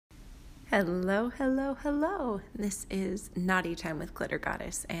Hello, hello, hello. This is Naughty Time with Glitter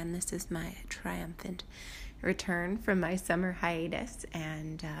Goddess, and this is my triumphant return from my summer hiatus.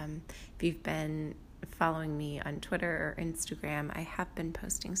 And if you've been following me on Twitter or Instagram, I have been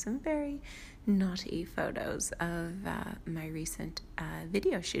posting some very naughty photos of my recent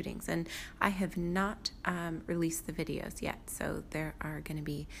video shootings, and I have not released the videos yet, so there are going to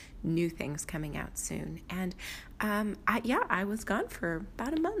be new things coming out soon. And I was gone for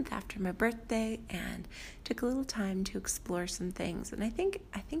about a month after my birthday and took a little time to explore some things, and I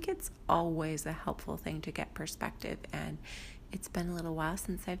think it's always a helpful thing to get perspective. And it's been a little while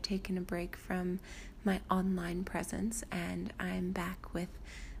since I've taken a break from my online presence, and I'm back with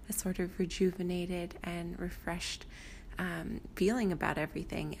a sort of rejuvenated and refreshed feeling about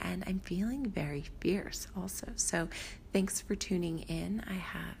everything, and I'm feeling very fierce also. So thanks for tuning in. I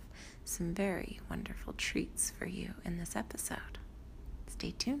have some very wonderful treats for you in this episode.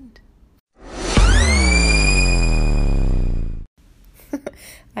 Stay tuned.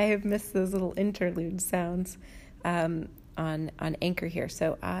 I have missed those little interlude sounds on Anchor here.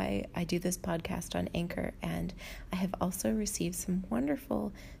 So I do this podcast on Anchor, and I have also received some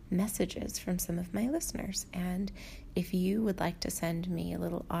wonderful messages from some of my listeners. And if you would like to send me a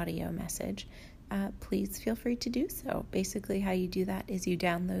little audio message, please feel free to do so. Basically, how you do that is you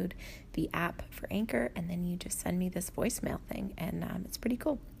download the app for Anchor, and then you just send me this voicemail thing, and it's pretty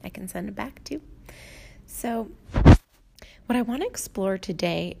cool. I can send it back too. So what I want to explore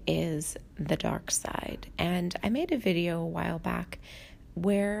today is the dark side. And I made a video a while back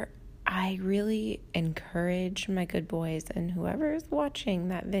where I really encourage my good boys and whoever is watching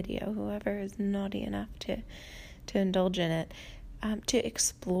that video, whoever is naughty enough to indulge in it, to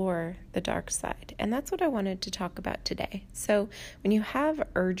explore the dark side. And that's what I wanted to talk about today. So when you have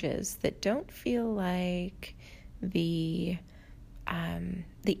urges that don't feel like the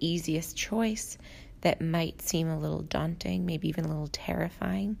easiest choice, that might seem a little daunting, maybe even a little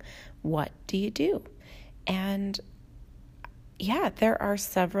terrifying, what do you do? And there are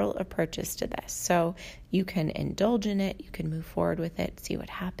several approaches to this. So you can indulge in it, you can move forward with it, see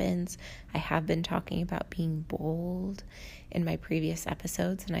what happens. I have been talking about being bold in my previous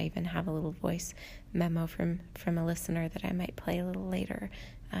episodes, and I even have a little voice memo from a listener that I might play a little later,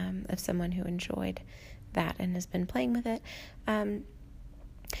 of someone who enjoyed that and has been playing with it. And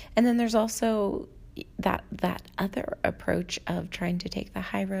then there's also that other approach of trying to take the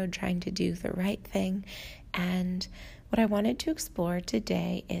high road, trying to do the right thing. And what I wanted to explore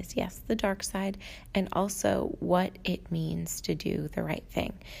today is, yes, the dark side, and also what it means to do the right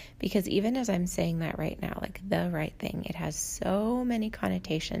thing. Because even as I'm saying that right now, like the right thing, it has so many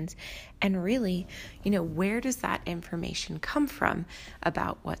connotations. And really, where does that information come from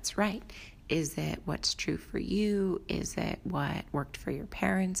about what's right? Is it what's true for you? Is it what worked for your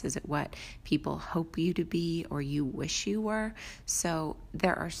parents? Is it what people hope you to be or you wish you were? So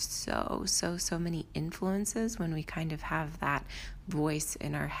there are so many influences when we kind of have that voice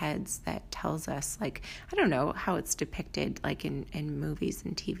in our heads that tells us, like, I don't know how it's depicted, like in movies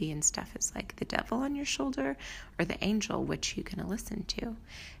and TV and stuff. It's like the devil on your shoulder or the angel, which you're going to listen to.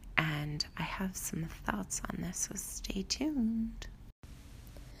 And I have some thoughts on this, so stay tuned.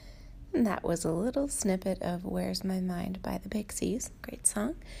 And that was a little snippet of Where's My Mind by the Pixies. Great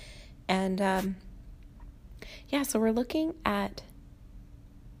song. And so we're looking at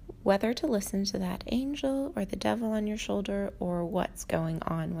whether to listen to that angel or the devil on your shoulder, or what's going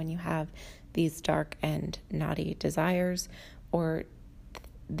on when you have these dark and naughty desires, or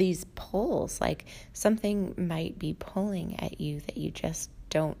these pulls, like something might be pulling at you that you just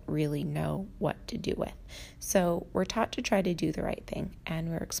don't really know what to do with. So we're taught to try to do the right thing, and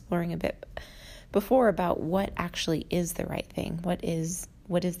we're exploring a bit before about what actually is the right thing. What is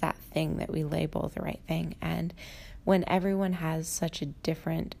that thing that we label the right thing? And when everyone has such a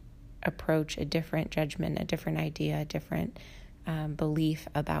different approach, a different judgment, a different idea, a different belief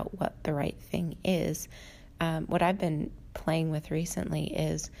about what the right thing is, what I've been playing with recently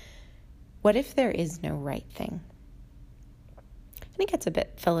is, what if there is no right thing? I think it's a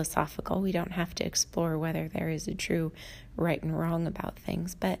bit philosophical. We don't have to explore whether there is a true right and wrong about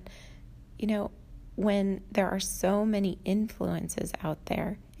things. But, when there are so many influences out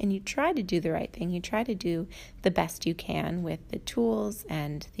there and you try to do the right thing, you try to do the best you can with the tools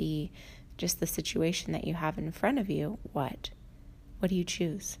and the situation that you have in front of you, what do you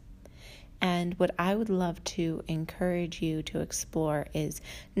choose? And what I would love to encourage you to explore is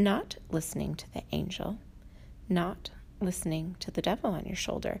not listening to the angel, not listening to the devil on your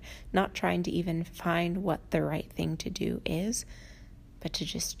shoulder, not trying to even find what the right thing to do is, but to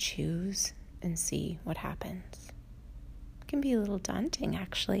just choose and see what happens. can be a little daunting,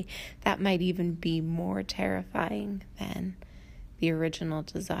 actually. That might even be more terrifying than the original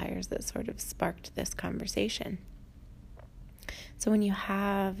desires that sort of sparked this conversation. So when you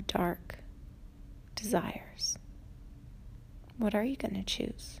have dark desires, what are you going to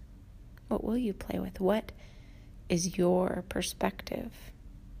choose? What will you play with? What is your perspective?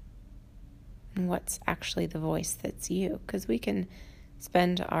 And what's actually the voice that's you? Because we can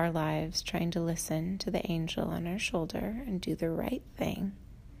spend our lives trying to listen to the angel on our shoulder and do the right thing,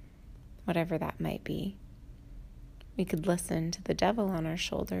 whatever that might be. We could listen to the devil on our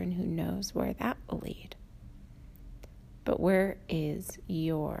shoulder, and who knows where that will lead. But where is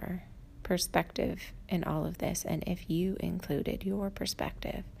your perspective in all of this? And if you included your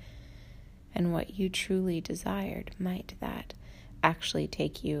perspective and what you truly desired, might that actually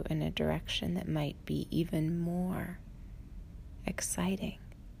take you in a direction that might be even more exciting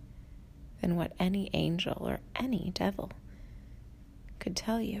than what any angel or any devil could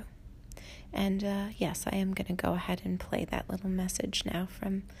tell you? And yes, I am going to go ahead and play that little message now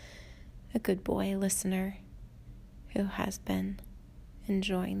from a good boy listener who has been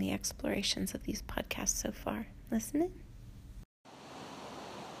enjoying the explorations of these podcasts so far. Listen in.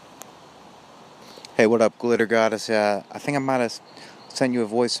 Hey, what up, Glitter Goddess? I think I might have sent you a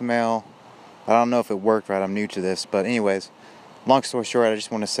voicemail. I don't know if it worked right. I'm new to this. But anyways, long story short, I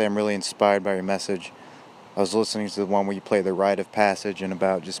just want to say I'm really inspired by your message. I was listening to the one where you play the Rite of Passage and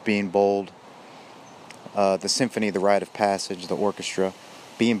about just being bold. The symphony, the Rite of Passage, the orchestra,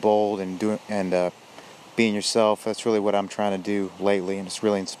 being bold and being yourself. That's really what I'm trying to do lately, and it's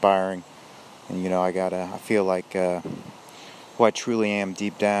really inspiring. And I feel like who I truly am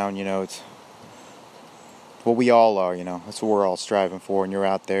deep down. It's what we all are. That's what we're all striving for. And you're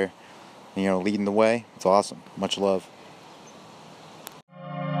out there, leading the way. It's awesome. Much love.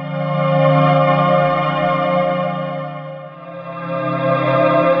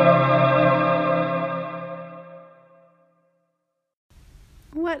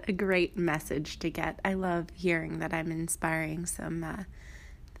 What a great message to get. I love hearing that I'm inspiring some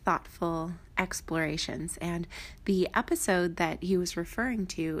thoughtful explorations. And the episode that he was referring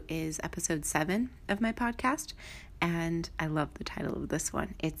to is episode 7 of my podcast. And I love the title of this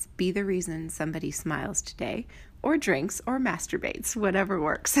one. It's Be the Reason Somebody Smiles Today, or Drinks, or Masturbates, whatever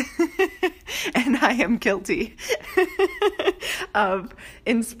works. And I am guilty of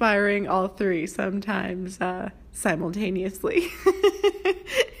inspiring all three, sometimes simultaneously.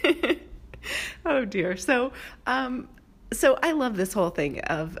 Oh dear. So I love this whole thing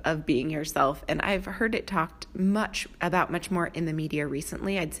of being yourself, and I've heard it talked much more in the media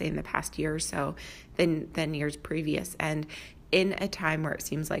recently, I'd say in the past year or so than years previous. And in a time where it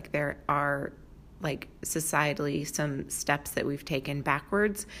seems like there are societally some steps that we've taken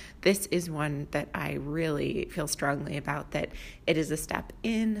backwards, this is one that I really feel strongly about, that it is a step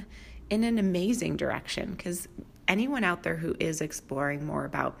in an amazing direction, because anyone out there who is exploring more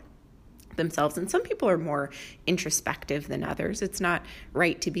about themselves, and some people are more introspective than others. It's not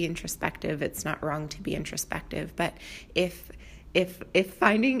right to be introspective. It's not wrong to be introspective. But if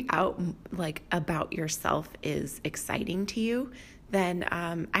finding out about yourself is exciting to you, then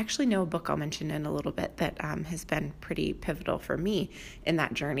I actually know a book I'll mention in a little bit that has been pretty pivotal for me in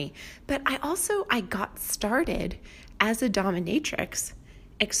that journey. But I got started as a dominatrix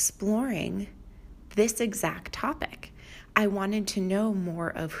exploring this exact topic. I wanted to know more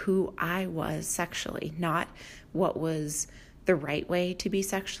of who I was sexually, not what was the right way to be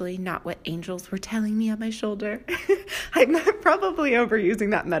sexually, not what angels were telling me on my shoulder. I'm probably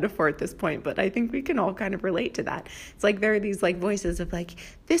overusing that metaphor at this point, but I think we can all kind of relate to that. It's there are these voices of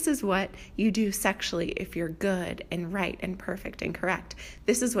this is what you do sexually if you're good and right and perfect and correct.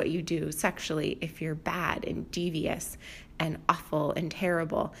 This is what you do sexually if you're bad and devious and awful and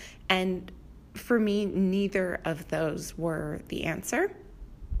terrible. And for me, neither of those were the answer.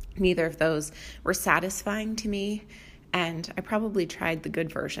 Neither of those were satisfying to me. And I probably tried the good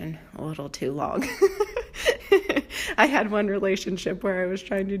version a little too long. I had one relationship where I was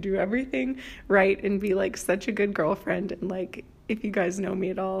trying to do everything right and be such a good girlfriend. And if you guys know me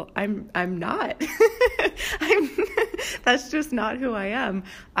at all, I'm not. That's just not who I am.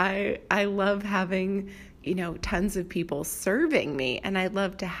 I love having tons of people serving me. And I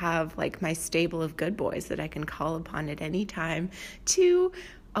love to have my stable of good boys that I can call upon at any time to,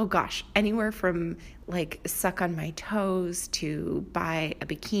 anywhere from suck on my toes to buy a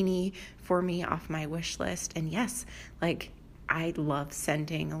bikini for me off my wish list. And yes, I love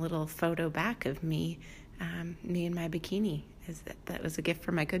sending a little photo back of me in my bikini. That was a gift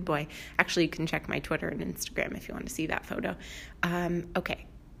from my good boy. Actually, you can check my Twitter and Instagram if you want to see that photo. Okay.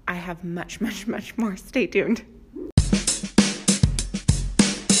 I have much, much, much more. Stay tuned.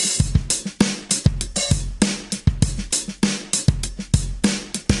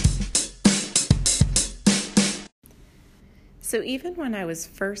 So even when I was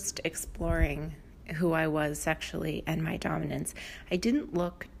first exploring who I was sexually and my dominance, I didn't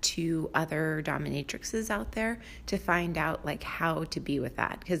look to other dominatrixes out there to find out like how to be with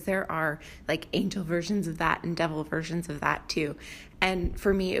that, because there are like angel versions of that and devil versions of that too. And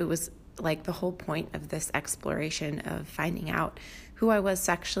for me, it was like the whole point of this exploration of finding out who I was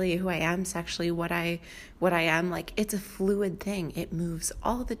sexually, who I am sexually, what I am. Like, it's a fluid thing. It moves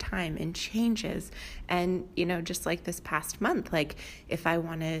all the time and changes. And, just like this past month, like if I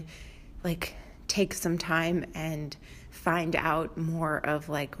want to like take some time and find out more of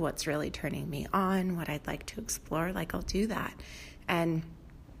like what's really turning me on, what I'd like to explore, like I'll do that. And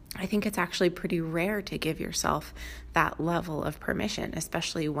I think it's actually pretty rare to give yourself that level of permission,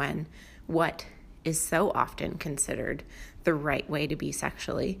 especially when what is so often considered the right way to be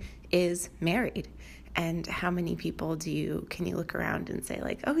sexually is married. And how many people can you look around and say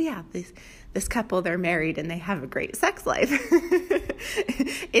like, oh yeah, this couple, they're married and they have a great sex life.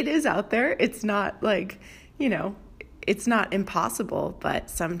 It is out there. It's not like, it's not impossible,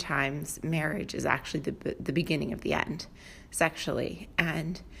 but sometimes marriage is actually the beginning of the end sexually.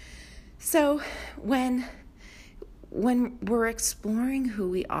 And so when we're exploring who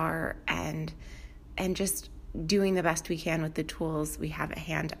we are and just doing the best we can with the tools we have at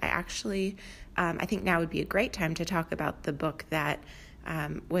hand, I think now would be a great time to talk about the book that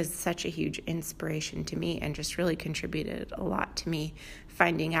was such a huge inspiration to me and just really contributed a lot to me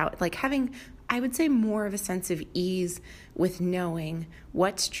finding out, like having, I would say, more of a sense of ease with knowing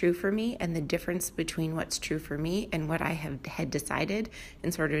what's true for me and the difference between what's true for me and what I had decided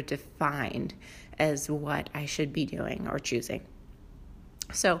and sort of defined as what I should be doing or choosing.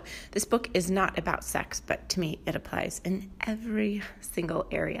 So this book is not about sex, but to me it applies in every single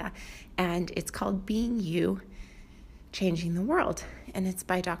area. And it's called Being You, Changing the World. And it's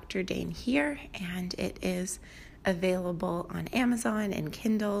by Dr. Dain Heer, and it is available on Amazon and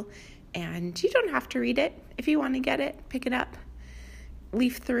Kindle. And you don't have to read it. If you want to get it, pick it up,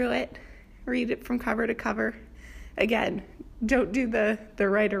 leaf through it, read it from cover to cover. Again, don't do the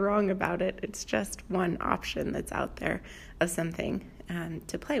right or wrong about it. It's just one option that's out there of something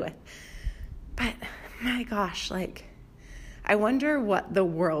to play with. But my gosh, like, I wonder what the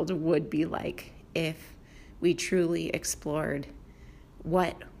world would be like if we truly explored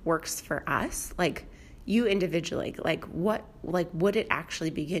what works for us, like you individually, like would it actually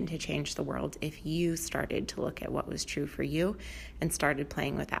begin to change the world if you started to look at what was true for you and started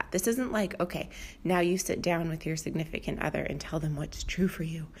playing with that? This isn't like, okay, now you sit down with your significant other and tell them what's true for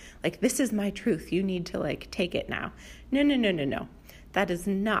you. Like, this is my truth. You need to like take it now. No. That is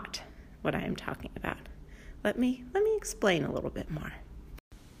not what I am talking about. Let me explain a little bit more.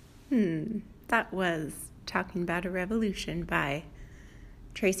 That was Talking About a Revolution by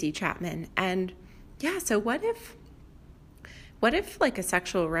Tracy Chapman. And yeah, so what if like a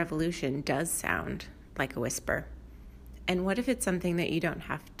sexual revolution does sound like a whisper? And what if it's something that you don't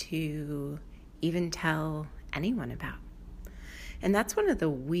have to even tell anyone about? And that's one of the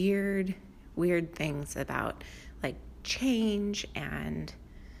weird things about like change and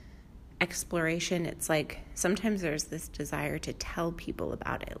exploration. It's like sometimes there's this desire to tell people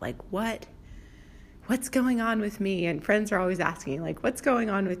about it. Like, what's going on with me? And friends are always asking, like, what's going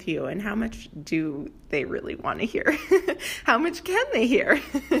on with you? And how much do they really want to hear? How much can they hear?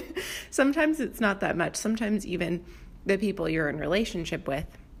 Sometimes it's not that much. Sometimes even the people you're in relationship with,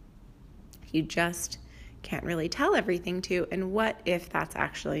 you just can't really tell everything to. And what if that's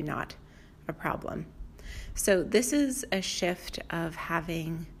actually not a problem? So this is a shift of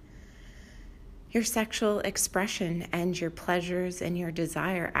having your sexual expression and your pleasures and your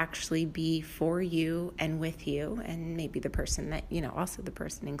desire actually be for you and with you, and maybe the person that, also the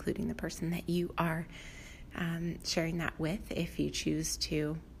person, including the person that you are sharing that with if you choose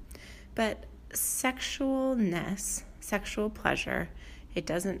to. But sexualness, sexual pleasure, it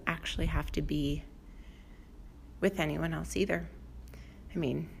doesn't actually have to be with anyone else either. I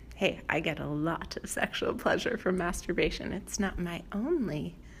mean, hey, I get a lot of sexual pleasure from masturbation. It's not my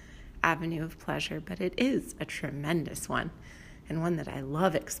only avenue of pleasure, but it is a tremendous one and one that I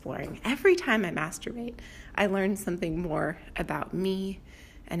love exploring. Every time I masturbate, I learn something more about me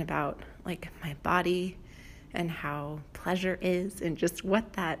and about like my body and how pleasure is and just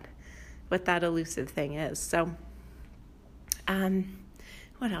what that elusive thing is. So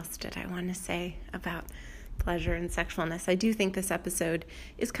what else did I want to say about pleasure and sexualness? I do think this episode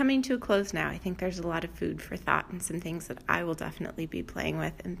is coming to a close now. I think there's a lot of food for thought and some things that I will definitely be playing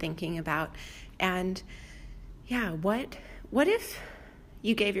with and thinking about. And yeah, what if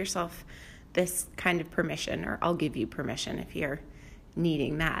you gave yourself this kind of permission, or I'll give you permission if you're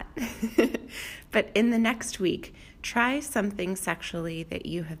needing that. But in the next week, try something sexually that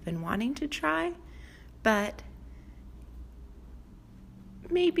you have been wanting to try, but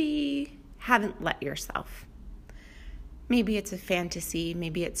maybe haven't let yourself. Maybe it's a fantasy.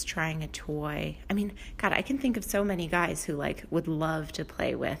 Maybe it's trying a toy. I mean, God, I can think of so many guys who would love to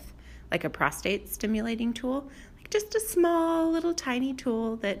play with a prostate stimulating tool, just a small little tiny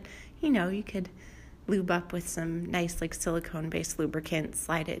tool that, you could lube up with some nice silicone-based lubricant,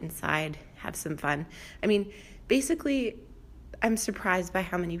 slide it inside, have some fun. I mean, basically, I'm surprised by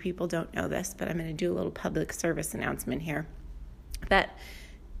how many people don't know this, but I'm going to do a little public service announcement here. That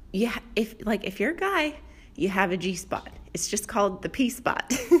if you're a guy, you have a G-spot. It's just called the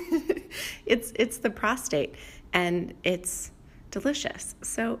P-spot. It's the prostate, and it's delicious.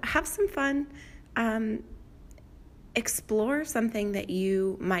 So have some fun. Explore something that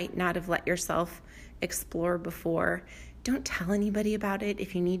you might not have let yourself explore before. Don't tell anybody about it.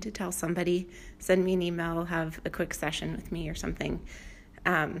 If you need to tell somebody, send me an email, have a quick session with me or something.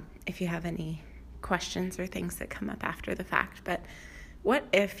 If you have any questions or things that come up after the fact. But what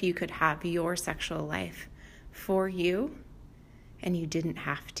if you could have your sexual life for you and you didn't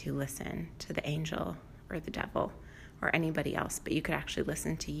have to listen to the angel or the devil or anybody else, but you could actually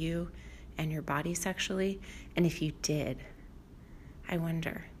listen to you and your body sexually? And if you did, I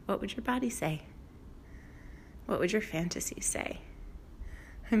wonder, what would your body say? What would your fantasies say?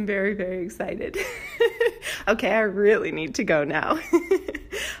 I'm very, very excited. Okay, I really need to go now.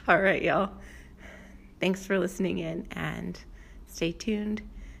 All right, y'all. Thanks for listening in, and stay tuned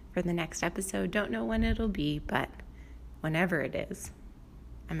for the next episode. Don't know when it'll be, but whenever it is,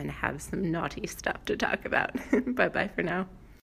 I'm going to have some naughty stuff to talk about. Bye-bye for now.